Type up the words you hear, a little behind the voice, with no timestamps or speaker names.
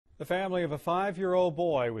The family of a 5-year-old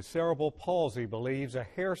boy with cerebral palsy believes a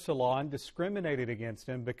hair salon discriminated against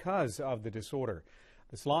him because of the disorder.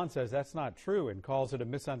 The salon says that's not true and calls it a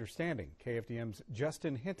misunderstanding. KFDM's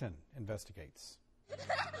Justin Hinton investigates.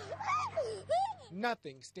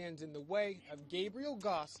 Nothing stands in the way of Gabriel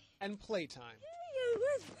Goss and playtime.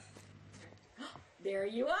 There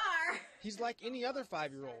you are. He's like any other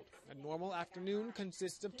 5-year-old. A normal afternoon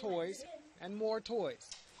consists of toys and more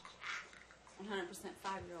toys. 100%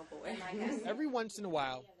 5-year-old boy. Every once in a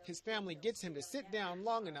while, his family gets him to sit down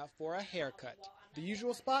long enough for a haircut. The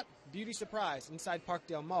usual spot, Beauty Surprise inside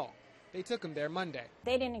Parkdale Mall. They took him there Monday.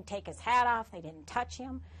 They didn't take his hat off. They didn't touch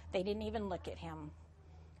him. They didn't even look at him.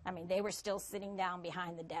 I mean, they were still sitting down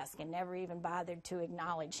behind the desk and never even bothered to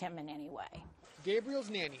acknowledge him in any way.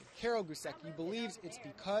 Gabriel's nanny, Carol Gusecki, believes it's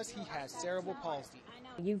because he has cerebral palsy.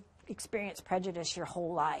 You've experienced prejudice your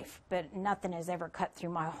whole life, but nothing has ever cut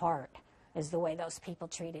through my heart is the way those people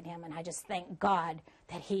treated him, and I just thank God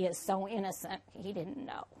that he is so innocent he didn't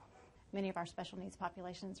know. Many of our special needs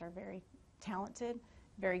populations are very talented,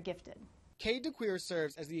 very gifted. Kay DeQueer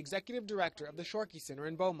serves as the executive director of the Shorkey Center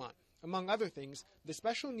in Beaumont. Among other things, the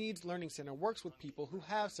Special Needs Learning Center works with people who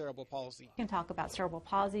have cerebral palsy. You can talk about cerebral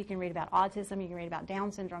palsy, you can read about autism, you can read about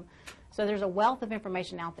Down syndrome. So there's a wealth of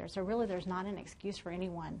information out there. So really there's not an excuse for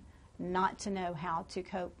anyone not to know how to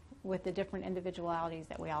cope with the different individualities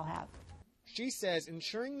that we all have. She says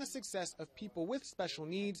ensuring the success of people with special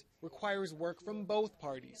needs requires work from both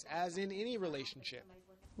parties, as in any relationship.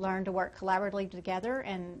 Learn to work collaboratively together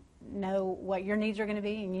and know what your needs are going to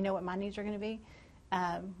be, and you know what my needs are going to be.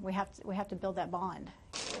 We have to build that bond.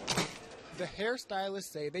 The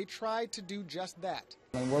hairstylists say they tried to do just that.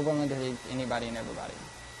 We're willing to take anybody and everybody.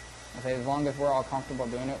 I say as long as we're all comfortable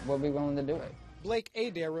doing it, we'll be willing to do it. Blake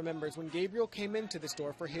Adair remembers when Gabriel came into the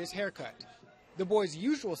store for his haircut. The boy's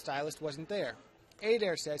usual stylist wasn't there.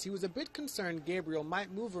 Adair says he was a bit concerned Gabriel might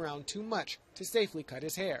move around too much to safely cut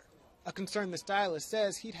his hair. A concern the stylist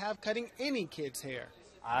says he'd have cutting any kid's hair.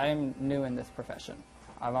 I'm new in this profession.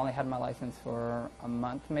 I've only had my license for a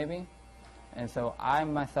month maybe, and so I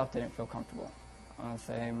myself didn't feel comfortable. I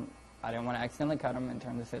didn't want to accidentally cut him and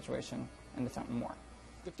turn the situation into something more.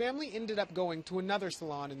 The family ended up going to another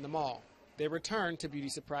salon in the mall. They returned to Beauty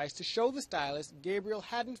Surprise to show the stylist Gabriel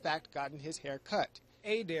had in fact gotten his hair cut.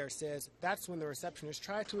 Adair says that's when the receptionist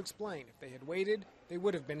tried to explain if they had waited, they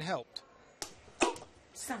would have been helped.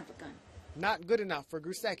 Son of a gun. Not good enough for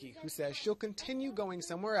Gusecki, who says she'll continue going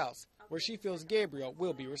somewhere else where she feels Gabriel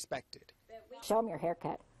will be respected. Show him your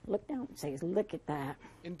haircut. Look down and say, look at that.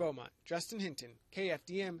 In Beaumont, Justin Hinton,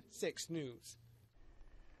 KFDM 6 News.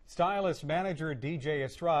 Stylist manager DJ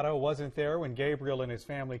Estrada wasn't there when Gabriel and his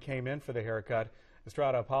family came in for the haircut.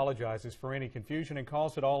 Estrada apologizes for any confusion and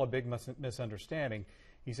calls it all a big misunderstanding.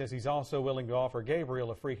 He says he's also willing to offer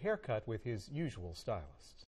Gabriel a free haircut with his usual stylist.